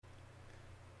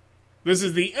This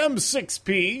is the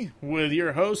M6P with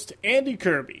your host, Andy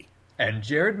Kirby. And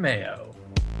Jared Mayo.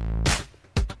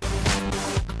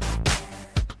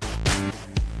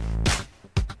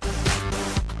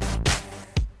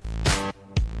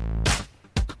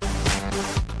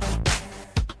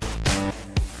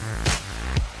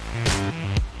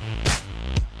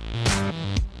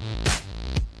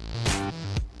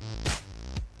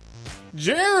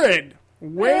 Jared,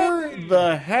 where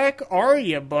the heck are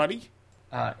you, buddy?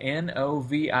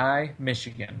 Novi,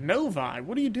 Michigan. Novi,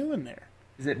 what are you doing there?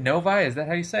 Is it Novi? Is that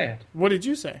how you say it? What did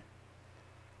you say?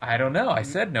 I don't know. I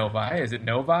said Novi. Is it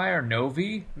Novi or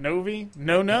Novi? Novi?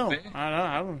 No. Novi?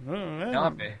 I don't know.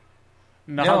 Nave. Nave?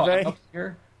 No, I'm up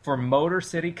here for Motor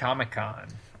City Comic Con.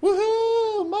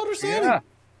 Woohoo! Motor City! Yeah.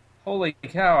 Holy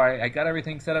cow. I got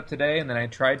everything set up today, and then I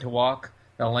tried to walk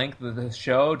the length of the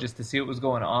show just to see what was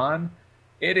going on.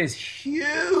 It is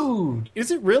huge!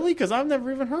 Is it really? Because I've never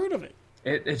even heard of it.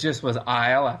 It just was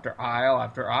aisle after aisle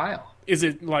after aisle. Is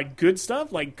it like good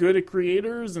stuff? Like good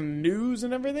creators and news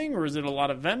and everything? Or is it a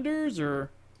lot of vendors? Or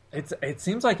It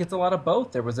seems like it's a lot of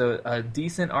both. There was a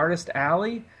decent artist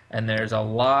alley, and there's a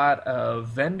lot of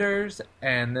vendors,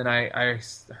 and then I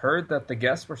heard that the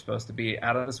guests were supposed to be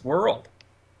out of this world.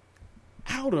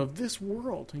 Out of this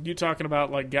world? Are you talking about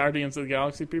like Guardians of the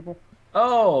Galaxy people?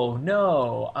 Oh,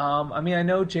 no. I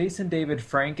know Jason David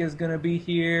Frank is going to be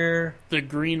here. The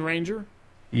Green Ranger?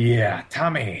 Yeah,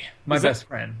 Tommy, my best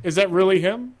friend. Is that really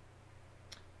him?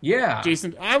 Yeah.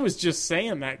 Jason, I was just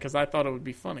saying that because I thought it would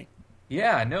be funny.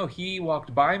 Yeah, no, he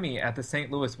walked by me at the St.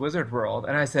 Louis Wizard World,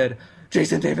 and I said,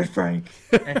 Jason David Frank.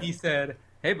 And he said,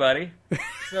 hey, buddy.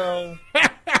 So,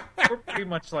 we're pretty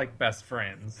much like best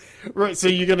friends. Right, so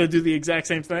you're going to do the exact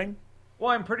same thing?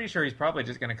 Well, I'm pretty sure he's probably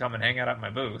just going to come and hang out at my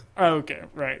booth. Oh, okay,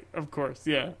 right, of course,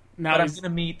 yeah. Now But I'm going to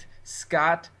meet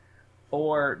Scott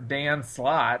or Dan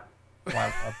Slott while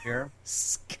I'm up here.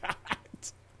 Scott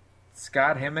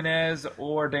Jimenez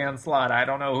or Dan Slott. I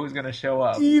don't know who's going to show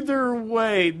up. Either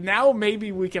way, now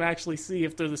maybe we can actually see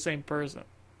if they're the same person.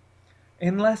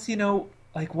 Unless,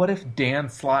 like what if Dan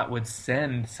Slott would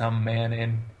send some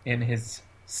man in his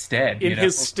stead? In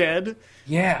his stead?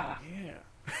 Yeah.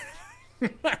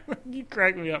 You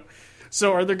crack me up.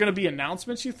 So are there going to be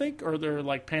announcements, you think? Or are there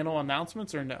like panel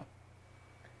announcements or no?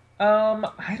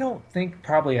 I don't think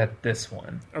probably at this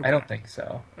one. Okay. I don't think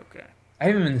so. Okay. I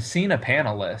haven't even seen a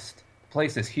panel list. The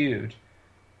place is huge.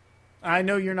 I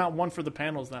know you're not one for the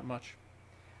panels that much.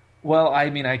 Well, I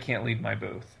can't leave my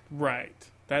booth. Right.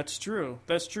 That's true.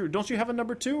 That's true. Don't you have a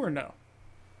number 2 or no?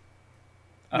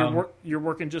 You're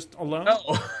working just alone?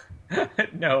 Oh.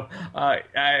 No.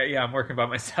 I'm working by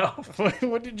myself.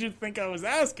 What did you think I was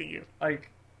asking you?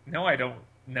 No, I don't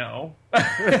know.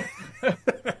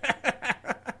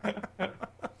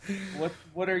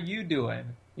 What are you doing?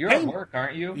 You're at work,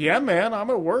 aren't you? Yeah, man, I'm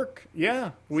at work.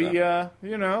 Yeah. We,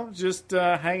 just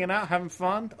hanging out, having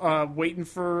fun, waiting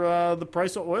for the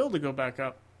price of oil to go back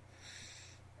up.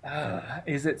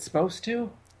 Is it supposed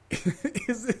to?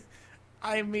 Is it?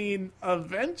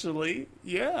 Eventually,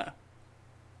 yeah.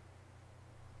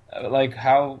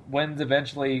 When's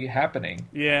eventually happening?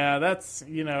 Yeah, that's,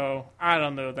 I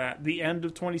don't know that. The end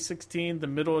of 2016, the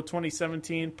middle of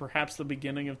 2017, perhaps the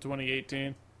beginning of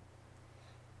 2018.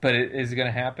 But is it going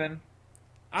to happen?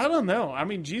 I don't know.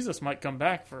 Jesus might come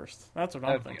back first. That's what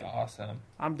I'm thinking. That'd be awesome.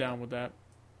 I'm down with that.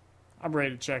 I'm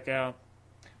ready to check out.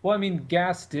 Well,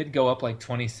 gas did go up like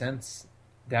 20 cents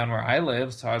down where I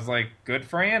live, so I was like, good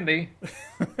for Andy.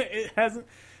 It hasn't.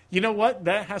 You know what?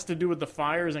 That has to do with the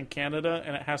fires in Canada,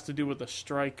 and it has to do with the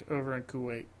strike over in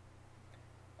Kuwait.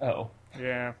 Oh.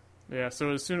 Yeah. Yeah, so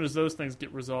as soon as those things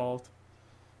get resolved.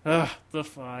 The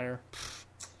fire.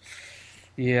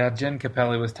 Yeah, Jen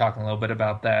Capelli was talking a little bit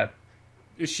about that.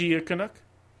 Is she a Canuck?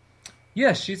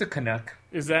 Yes, she's a Canuck.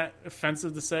 Is that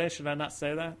offensive to say? Should I not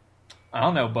say that? I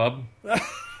don't know, bub.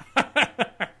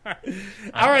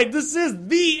 All right, this is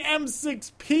the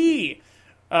M6P.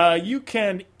 You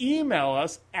can email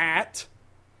us at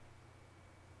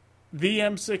the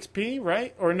M6P,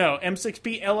 right? Or no,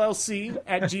 M6PLLC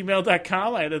at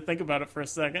gmail.com. I had to think about it for a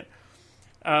second.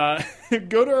 Go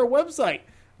to our website,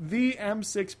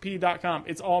 themsixp.com.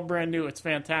 It's all brand new. It's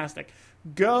fantastic.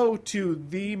 Go to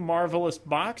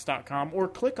themarvelousbox.com or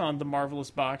click on the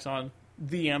Marvelous Box on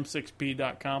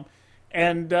themsixp.com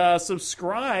and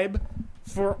subscribe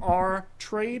for our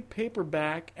trade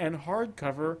paperback and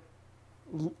hardcover.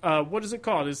 What is it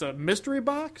called? Is it a mystery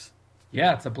box?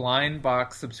 Yeah, it's a blind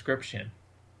box subscription.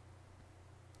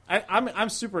 I'm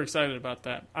super excited about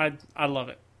that. I love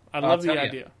it. I love the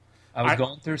idea. I was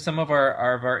going through some of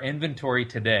our inventory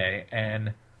today,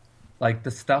 and like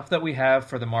the stuff that we have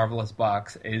for the Marvelous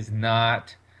Box is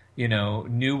not,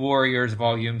 New Warriors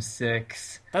Volume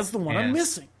 6. That's the one I'm and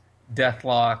missing.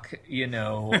 Deathlock,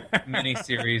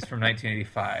 miniseries from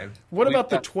 1985. What about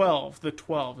the 12? The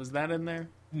 12, is that in there?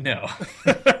 No.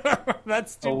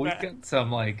 That's too We've bad. got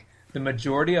some, the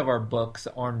majority of our books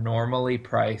are normally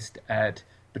priced at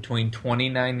between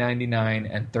 $29.99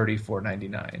 and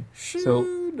 $34.99. So,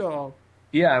 Shoo, dog.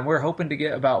 yeah, and we're hoping to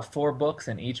get about 4 books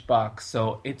in each box,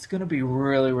 so it's going to be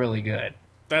really, really good.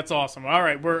 That's awesome. All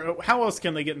right, how else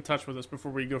can they get in touch with us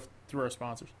before we go through our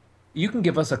sponsors? You can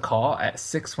give us a call at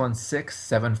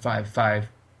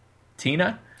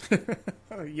 616-755-TINA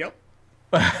Yep.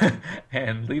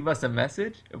 and leave us a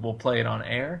message. We'll play it on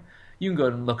air. You can go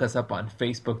and look us up on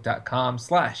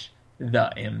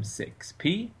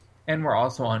Facebook.com/TheM6P. And we're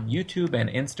also on YouTube and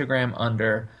Instagram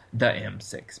under the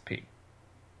M6P.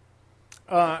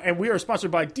 And we are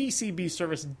sponsored by DCB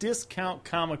Service, Discount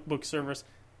Comic Book Service,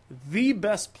 the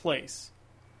best place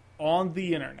on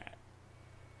the internet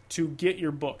to get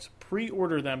your books.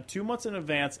 Pre-order them 2 months in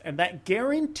advance, and that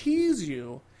guarantees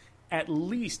you at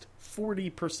least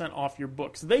 40% off your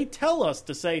books. They tell us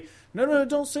to say, no,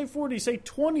 don't say 40, say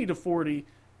 20 to 40,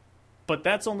 but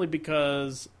that's only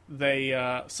because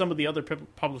some of the other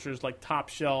publishers like Top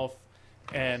Shelf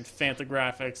and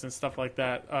Fantagraphics and stuff like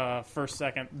that, First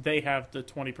Second, they have the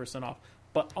 20% off.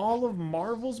 But all of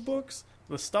Marvel's books,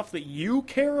 the stuff that you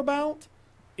care about,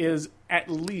 is at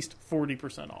least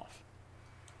 40% off.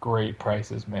 Great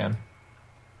prices, man.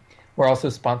 We're also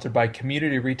sponsored by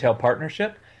Community Retail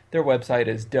Partnership. Their website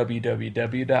is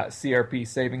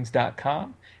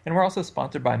www.crpsavings.com. And we're also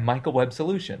sponsored by Michael Web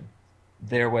Solution.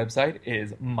 Their website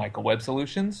is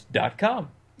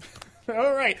michaelwebsolutions.com.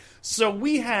 All right. So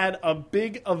we had a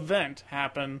big event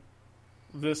happen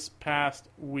this past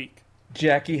week.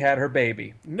 Jackie had her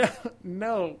baby.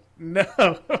 No.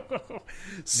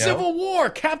 Civil War.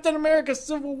 Captain America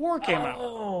Civil War came out.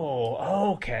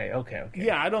 Oh, okay.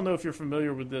 Yeah, I don't know if you're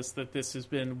familiar with this, that this has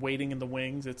been waiting in the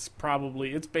wings. It's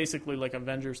basically like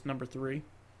Avengers number 3.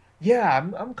 Yeah,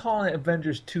 I'm calling it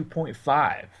Avengers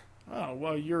 2.5. Oh,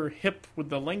 well, you're hip with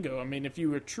the lingo. I mean, if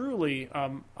you were truly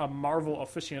a Marvel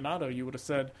aficionado, you would have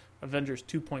said Avengers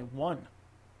 2.1.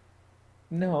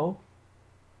 No.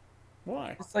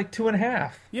 Why? It's like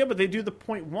 2.5. Yeah, but they do the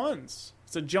point ones.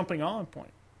 It's a jumping on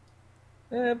point.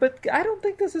 But I don't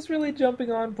think this is really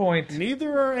jumping on point.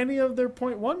 Neither are any of their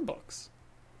point one books.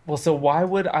 Well, so why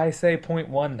would I say point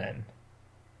 1 then?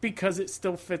 Because it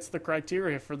still fits the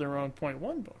criteria for their own point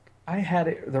one book. I had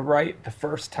it right the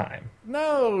first time.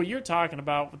 No, you're talking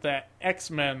about that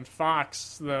X-Men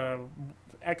Fox, the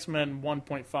X-Men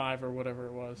 1.5 or whatever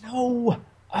it was. No.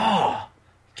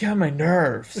 Get on my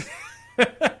nerves.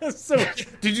 So,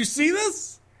 did you see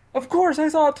this? Of course, I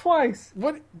saw it twice.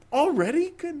 What?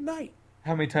 Already? Good night.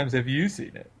 How many times have you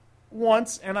seen it?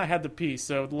 Once, and I had to pee,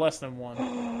 so less than one.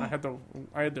 I had to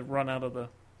run out of the...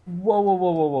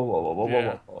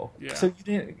 Whoa. Yeah. So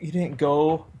you didn't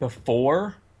go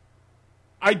before?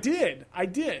 I did.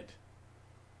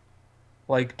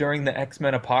 Like during the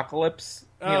X-Men Apocalypse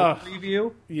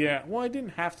preview? Yeah. Well, I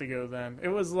didn't have to go then. It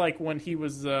was like when he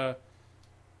was... it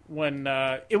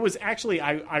was actually...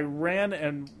 I ran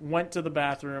and went to the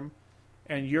bathroom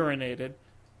and urinated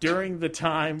during the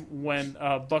time when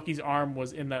Bucky's arm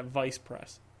was in that vice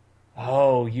press.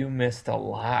 Oh, you missed a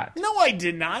lot. No, I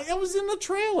did not. I was in the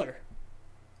trailer.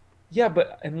 Yeah,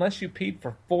 but unless you peed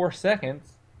for 4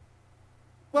 seconds...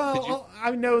 Well,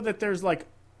 I know that there's like...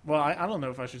 Well, I don't know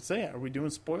if I should say it. Are we doing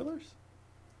spoilers?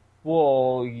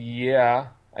 Well, yeah.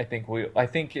 I think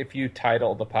if you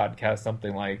title the podcast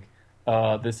something like,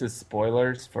 this is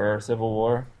spoilers for Civil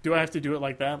War. Do I have to do it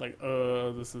like that? Like,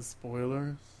 this is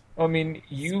spoilers? I mean,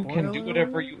 you can do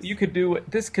whatever you could do.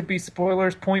 This could be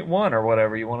spoilers point 1 or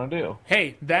whatever you want to do.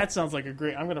 Hey, that sounds like a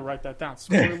great... I'm going to write that down.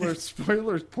 Spoilers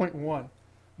point 1.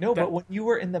 No, but when you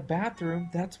were in the bathroom,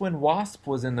 that's when Wasp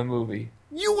was in the movie.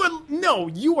 You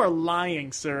are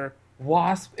lying, sir.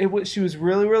 Wasp, she was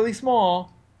really, really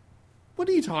small. What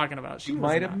are you talking about? She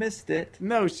might have missed it.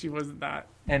 No, she was not.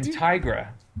 And Tigra.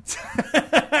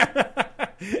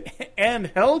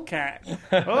 And Hellcat.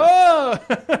 Oh!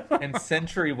 And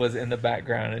Sentry was in the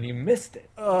background, and you missed it.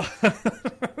 I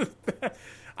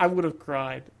would have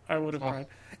cried.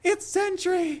 It's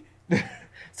Sentry!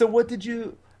 So what did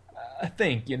you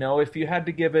think? If you had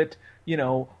to give it,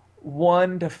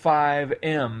 1 to 5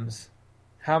 M's,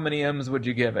 how many M's would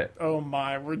you give it? Oh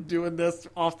my, we're doing this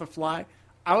off the fly.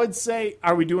 I would say,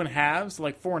 are we doing halves?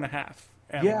 Like 4.5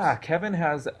 M's? Yeah, Kevin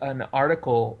has an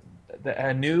article,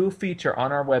 a new feature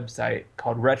on our website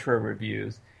called Retro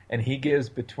Reviews, and he gives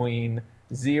between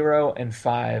 0 and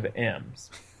 5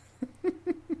 M's.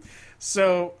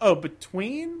 So,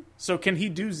 between? So can he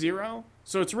do 0?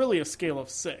 So it's really a scale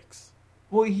of 6.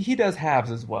 Well, he does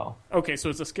halves as well. Okay, so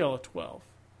it's a scale of 12.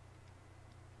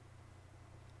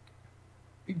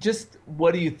 Just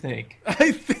what do you think?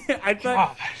 I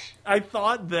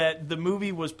thought that the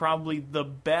movie was probably the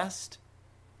best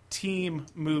team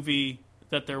movie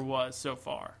that there was so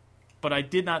far. But I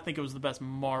did not think it was the best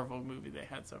Marvel movie they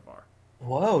had so far.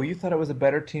 Whoa, you thought it was a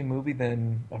better team movie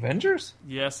than Avengers?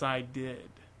 Yes, I did.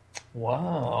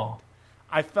 Wow.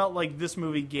 I felt like this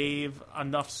movie gave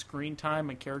enough screen time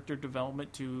and character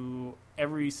development to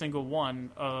every single one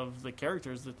of the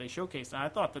characters that they showcased. And I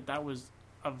thought that was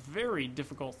a very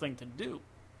difficult thing to do.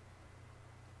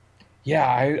 Yeah,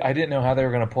 I didn't know how they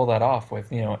were going to pull that off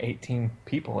with, 18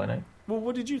 people in it. Well,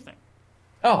 what did you think?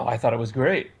 Oh, I thought it was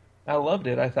great. I loved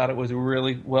it. I thought it was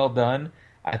really well done.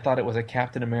 I thought it was a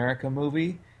Captain America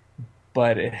movie,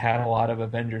 but it had a lot of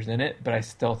Avengers in it, but I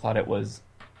still thought it was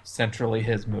centrally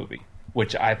his movie,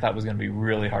 which I thought was going to be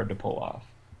really hard to pull off.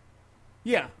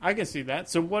 Yeah, I can see that.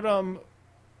 So what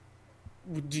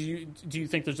do you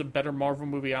think there's a better Marvel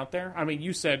movie out there? I mean,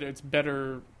 you said it's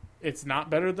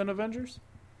not better than Avengers?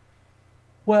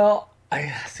 Well, I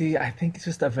think it's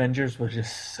just Avengers was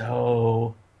just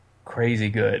so crazy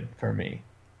good for me.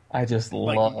 I just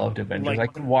loved Avengers. I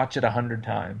could watch it 100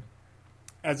 times.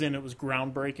 As in, it was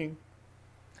groundbreaking?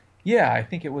 Yeah, I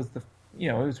think it was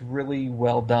it was really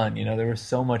well done. There was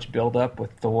so much build up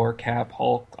with Thor, Cap,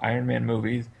 Hulk, Iron Man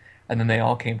movies, and then they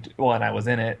all came to, well, and I was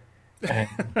in it. And,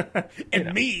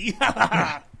 and me.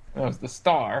 I was the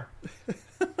star.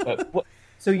 But,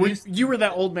 so you were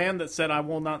that old man that said, "I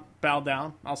will not bow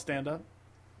down. I'll stand up."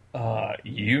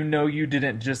 You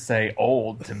didn't just say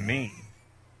old to me.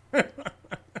 No.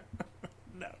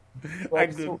 Well, I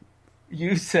did. So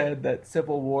you said that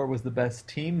Civil War was the best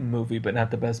team movie, but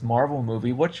not the best Marvel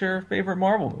movie. What's your favorite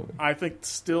Marvel movie? I think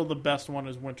still the best one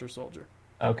is Winter Soldier.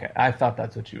 Okay, I thought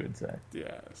that's what you would say.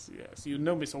 Yes. You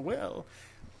know me so well.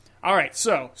 All right,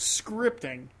 so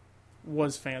scripting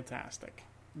was fantastic.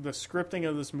 The scripting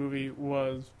of this movie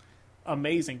was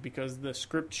amazing because the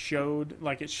script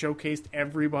showcased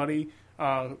everybody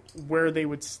where they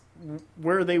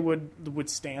would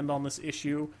stand on this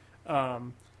issue.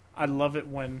 I love it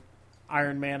when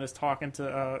Iron Man is talking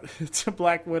to to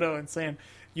Black Widow and saying,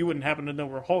 "You wouldn't happen to know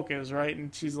where Hulk is, right?"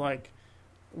 And she's like,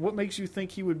 "What makes you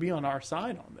think he would be on our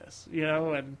side on this?"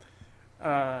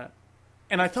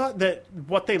 And I thought that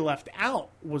what they left out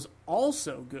was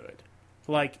also good.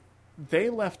 Like, they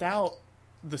left out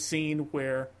the scene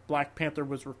where Black Panther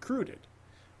was recruited,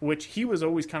 which he was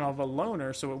always kind of a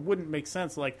loner, so it wouldn't make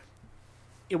sense. Like,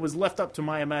 it was left up to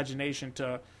my imagination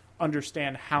to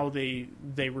understand how they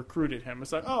recruited him.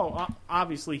 It's like,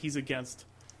 obviously he's against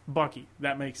Bucky.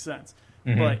 That makes sense.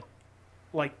 Mm-hmm. But,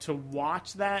 like, to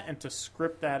watch that and to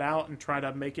script that out and try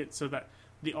to make it so that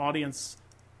the audience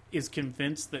is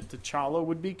convinced that T'Challa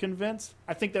would be convinced,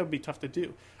 I think that would be tough to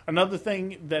do. Another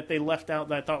thing that they left out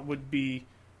that I thought would be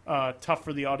tough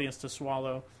for the audience to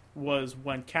swallow was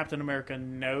when Captain America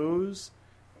knows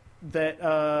that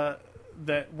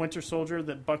that Winter Soldier,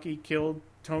 that Bucky killed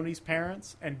Tony's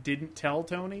parents and didn't tell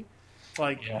Tony.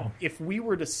 Like, if we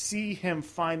were to see him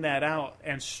find that out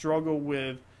and struggle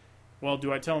with, well,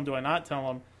 do I tell him, do I not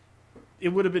tell him, it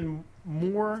would have been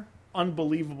more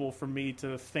unbelievable for me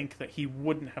to think that he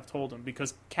wouldn't have told him,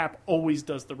 because Cap always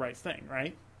does the right thing,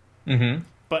 right? Mm-hmm.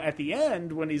 But at the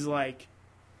end, when he's like,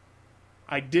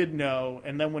 I did know,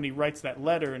 and then when he writes that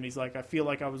letter and he's like, I feel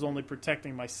like I was only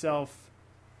protecting myself,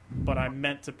 but I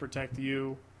meant to protect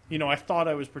you. I thought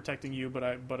I was protecting you, but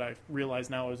I realize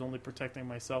now I was only protecting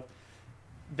myself.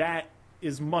 That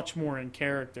is much more in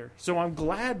character. So I'm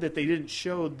glad that they didn't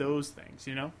show those things,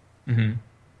 Mm-hmm.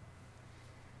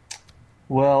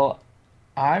 Well,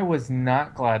 I was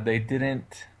not glad they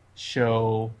didn't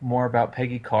show more about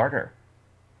Peggy Carter.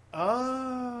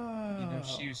 Oh.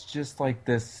 She was just like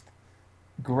this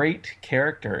great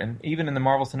character, and even in the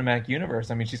Marvel Cinematic Universe,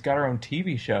 I mean, she's got her own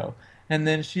TV show, and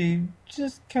then she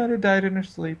just kind of died in her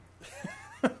sleep.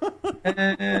 And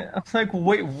I was like,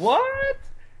 wait, what?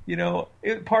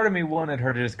 Part of me wanted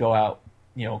her to just go out,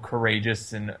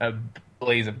 courageous and a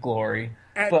blaze of glory.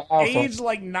 At age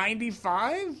like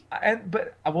 95?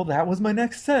 Well, that was my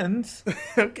next sentence.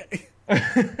 Okay.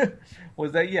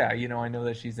 Was that, I know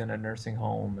that she's in a nursing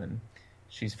home and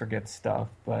she forgets stuff,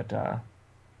 but I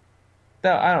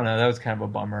don't know, that was kind of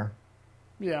a bummer.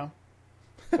 Yeah.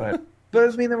 But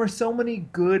I mean, there were so many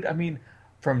good,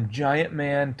 from Giant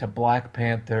Man to Black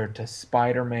Panther to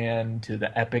Spider-Man to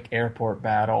the epic airport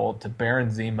battle to Baron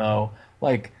Zemo.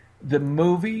 Like, the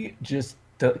movie just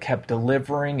kept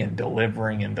delivering and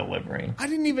delivering and delivering. I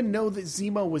didn't even know that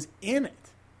Zemo was in it.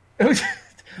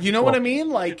 You know what I mean?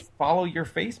 Like, follow your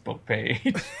Facebook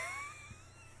page.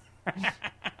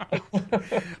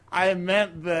 I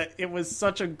meant that it was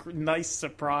such a nice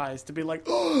surprise to be like,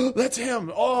 oh, that's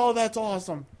him. Oh, that's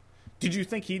awesome. Did you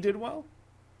think he did well?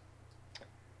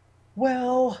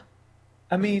 Well,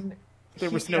 I mean, there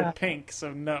was no pink,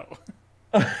 so no.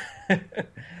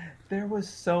 There was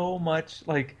so much,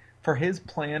 like, for his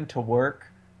plan to work,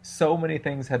 so many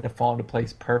things had to fall into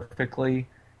place perfectly.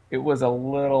 It was a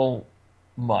little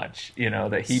much,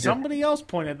 that he Somebody else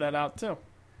pointed that out, too.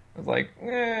 was like,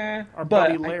 eh. Our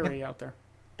buddy Larry out there.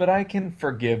 But I can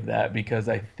forgive that because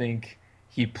I think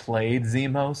he played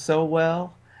Zemo so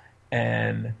well,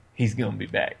 and he's going to be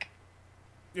back.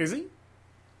 Is he?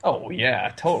 Oh,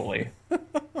 yeah, totally.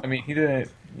 I mean, he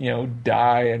didn't,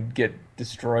 die and get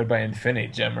destroyed by Infinity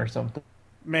Gem or something.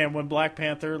 Man, when Black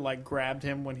Panther, grabbed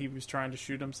him when he was trying to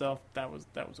shoot himself, that was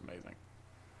amazing.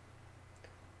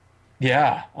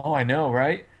 Yeah. Oh, I know,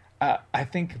 right? I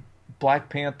think Black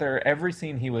Panther, every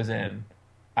scene he was in,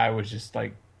 I was just,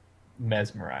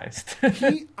 mesmerized.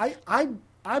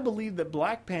 I believe that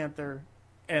Black Panther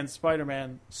and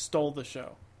Spider-Man stole the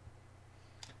show.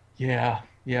 Yeah,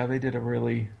 they did a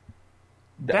really...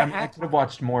 I could have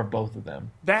watched more of both of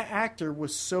them. That actor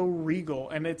was so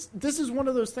regal, and this is one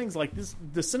of those things,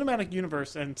 the cinematic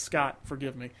universe, and Scott,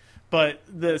 forgive me, but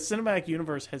the cinematic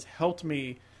universe has helped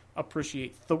me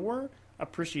appreciate Thor,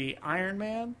 appreciate Iron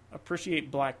Man, appreciate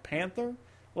Black Panther.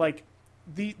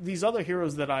 These other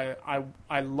heroes that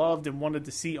I loved and wanted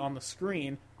to see on the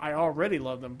screen, I already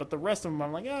love them. But the rest of them,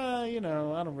 I'm like, I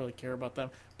don't really care about them.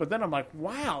 But then I'm like,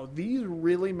 wow, these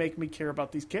really make me care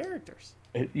about these characters.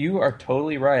 You are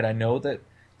totally right. I know that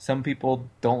some people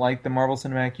don't like the Marvel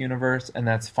Cinematic Universe, and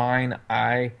that's fine.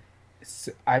 I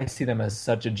see them as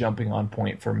such a jumping on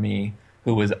point for me,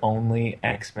 who was only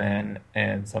X-Men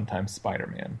and sometimes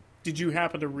Spider-Man. Did you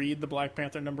happen to read the Black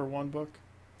Panther #1 book?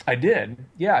 I did.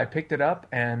 Yeah, I picked it up,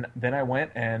 and then I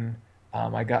went and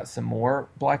I got some more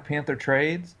Black Panther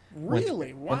trades.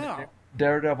 Really? Wow. When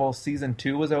Daredevil Season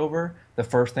 2 was over, the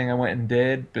first thing I went and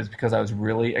did, was because I was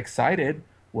really excited,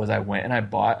 was I went and I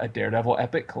bought a Daredevil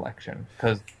Epic Collection,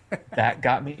 because that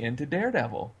got me into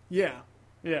Daredevil. Yeah.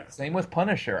 Same with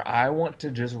Punisher. I want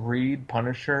to just read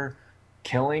Punisher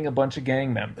killing a bunch of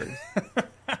gang members.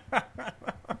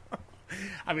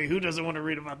 I mean, who doesn't want to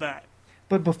read about that?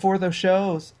 But before those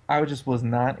shows, I just was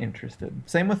not interested.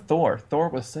 Same with Thor. Thor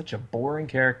was such a boring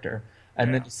character,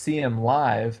 and then to see him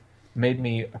live made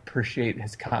me appreciate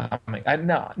his comic. I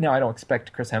don't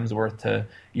expect Chris Hemsworth to,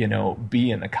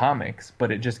 be in the comics,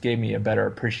 but it just gave me a better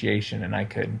appreciation, and I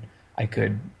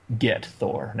could get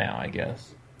Thor now, I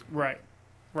guess. Right.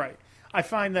 I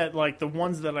find that the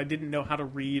ones that I didn't know how to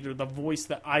read, or the voice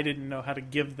that I didn't know how to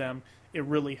give them, it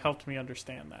really helped me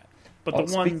understand that. But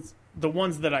the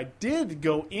ones that I did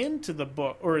go into the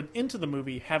book or into the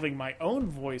movie having my own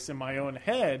voice in my own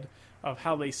head of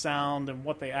how they sound and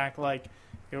what they act like,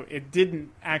 it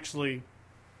didn't actually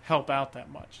help out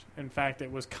that much. In fact,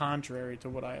 it was contrary to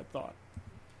what I had thought.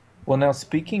 Well, now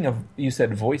speaking of, you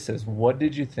said voices, what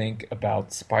did you think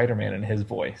about Spider-Man and his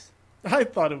voice? I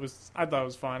thought it was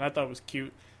fine. I thought it was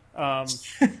cute.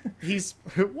 He's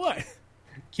what?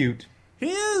 Cute. He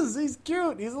is. He's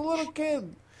cute. He's a little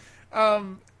kid.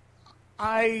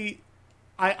 I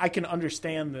can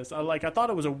understand this. I thought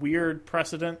it was a weird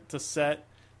precedent to set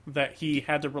that he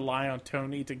had to rely on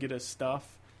Tony to get his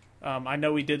stuff. I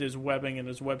know he did his webbing and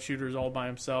his web shooters all by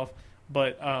himself,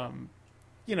 but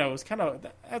it's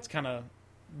that's kind of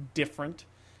different.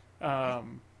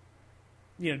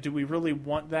 Do we really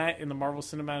want that in the Marvel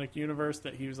Cinematic Universe,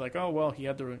 that he was like, oh well, he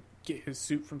had to get his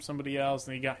suit from somebody else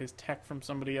and he got his tech from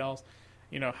somebody else?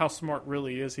 How smart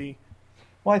really is he?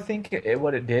 Well, I think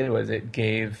what it did was it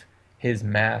gave his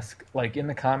mask, in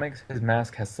the comics, his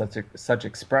mask has such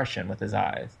expression with his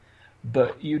eyes.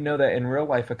 But that in real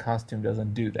life, a costume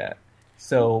doesn't do that.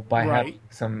 So by having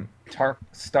some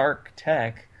Stark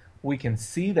tech, we can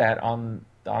see that on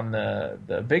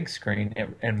the big screen,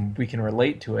 and we can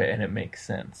relate to it, and it makes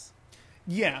sense.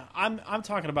 Yeah, I'm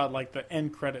talking about the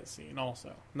end credit scene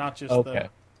also, not just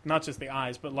the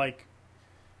eyes, but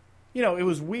it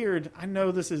was weird. I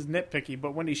know this is nitpicky,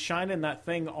 but when he's shining that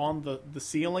thing on the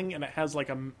ceiling and it has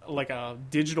a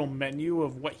digital menu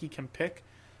of what he can pick,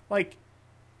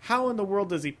 how in the world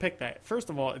does he pick that? First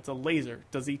of all, it's a laser.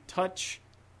 Does he touch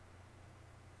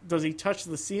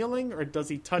the ceiling, or does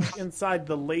he touch inside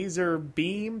the laser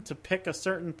beam to pick a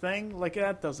certain thing?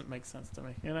 That doesn't make sense to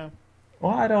me,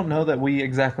 Well, I don't know that we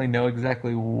exactly know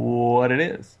what it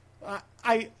is.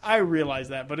 I realize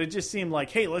that, but it just seemed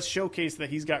like, hey, let's showcase that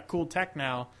he's got cool tech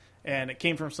now, and it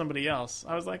came from somebody else,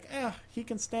 I was like, he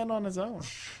can stand on his own.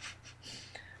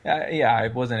 Yeah, I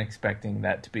wasn't expecting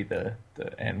that to be the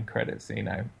end credit scene.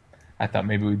 I thought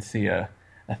maybe we'd see a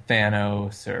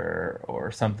Thanos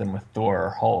or something with Thor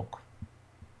or Hulk.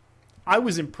 I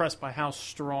was impressed by how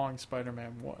strong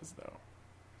Spider-Man was, though.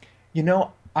 You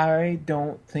know, I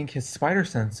don't think his spider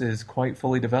sense is quite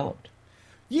fully developed.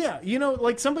 Yeah,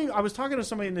 like I was talking to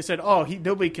somebody and they said,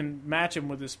 nobody can match him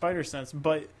with his spider sense,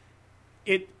 but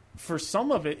for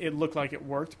some of it looked like it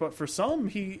worked, but for some,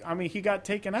 he got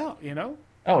taken out,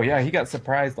 Oh yeah, he got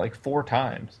surprised like 4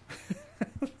 times.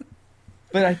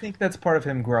 But I think that's part of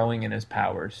him growing in his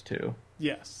powers too.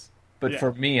 Yes. But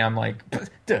for me, I'm like,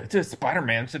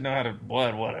 Spider-Man should know how to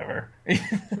whatever.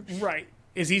 Right.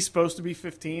 Is he supposed to be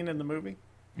 15 in the movie?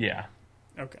 Yeah.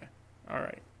 Okay. All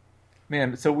right.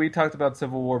 Man, so we talked about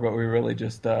Civil War, but we really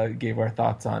just gave our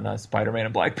thoughts on Spider-Man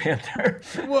and Black Panther.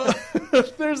 Well,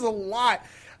 there's a lot.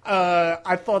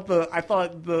 I thought the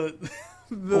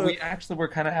well, we actually were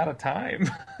kind of out of time.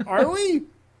 Are we?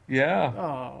 Yeah.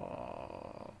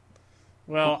 Oh.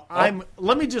 Well,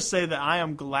 let me just say that I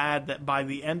am glad that by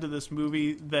the end of this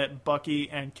movie that Bucky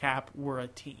and Cap were a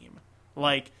team.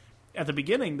 Like, at the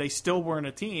beginning, they still weren't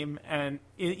a team, and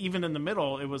even in the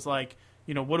middle, it was like,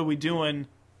 what are we doing?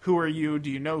 Who are you?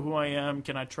 Do you know who I am?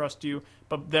 Can I trust you?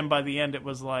 But then by the end, it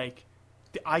was like,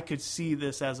 I could see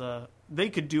this as they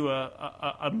could do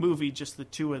a movie, just the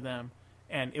two of them,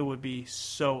 and it would be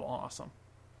so awesome.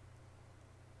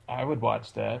 I would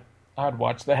watch that. I'd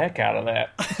watch the heck out of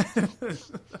that.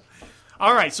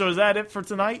 All right, so is that it for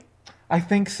tonight? I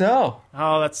think so.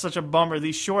 Oh, that's such a bummer.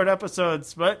 These short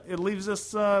episodes, but it leaves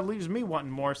me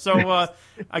wanting more. So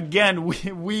again,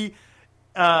 we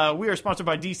are sponsored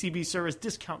by DCB Service,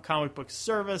 Discount Comic Book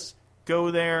Service. Go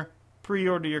there,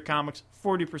 pre-order your comics,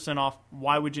 40% off.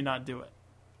 Why would you not do it?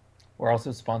 We're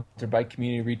also sponsored by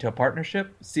Community Retail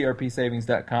Partnership,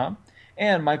 CRPSavings.com,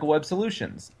 and Michael Webb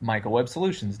Solutions,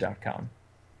 MichaelWebbSolutions.com.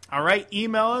 All right,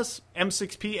 email us,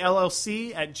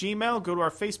 m6pllc@gmail. Go to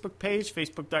our Facebook page,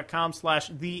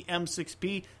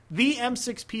 facebook.com/them6p,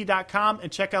 them6p.com,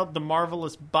 and check out The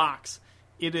Marvelous Box.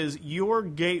 It is your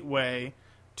gateway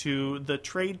to the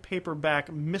trade paperback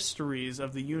mysteries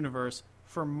of the universe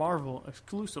for Marvel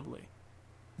exclusively.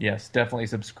 Yes, definitely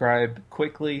subscribe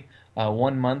quickly.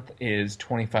 1 month is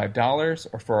 $25,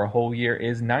 or for a whole year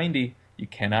is $90. You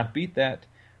cannot beat that.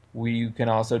 You can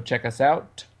also check us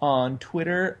out on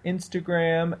Twitter,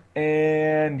 Instagram,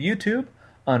 and YouTube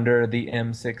under the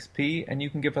M6P, and you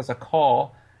can give us a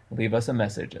call and leave us a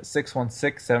message at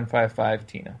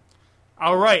 616-755-TINA.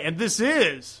 All right, and this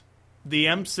is the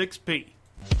M6P.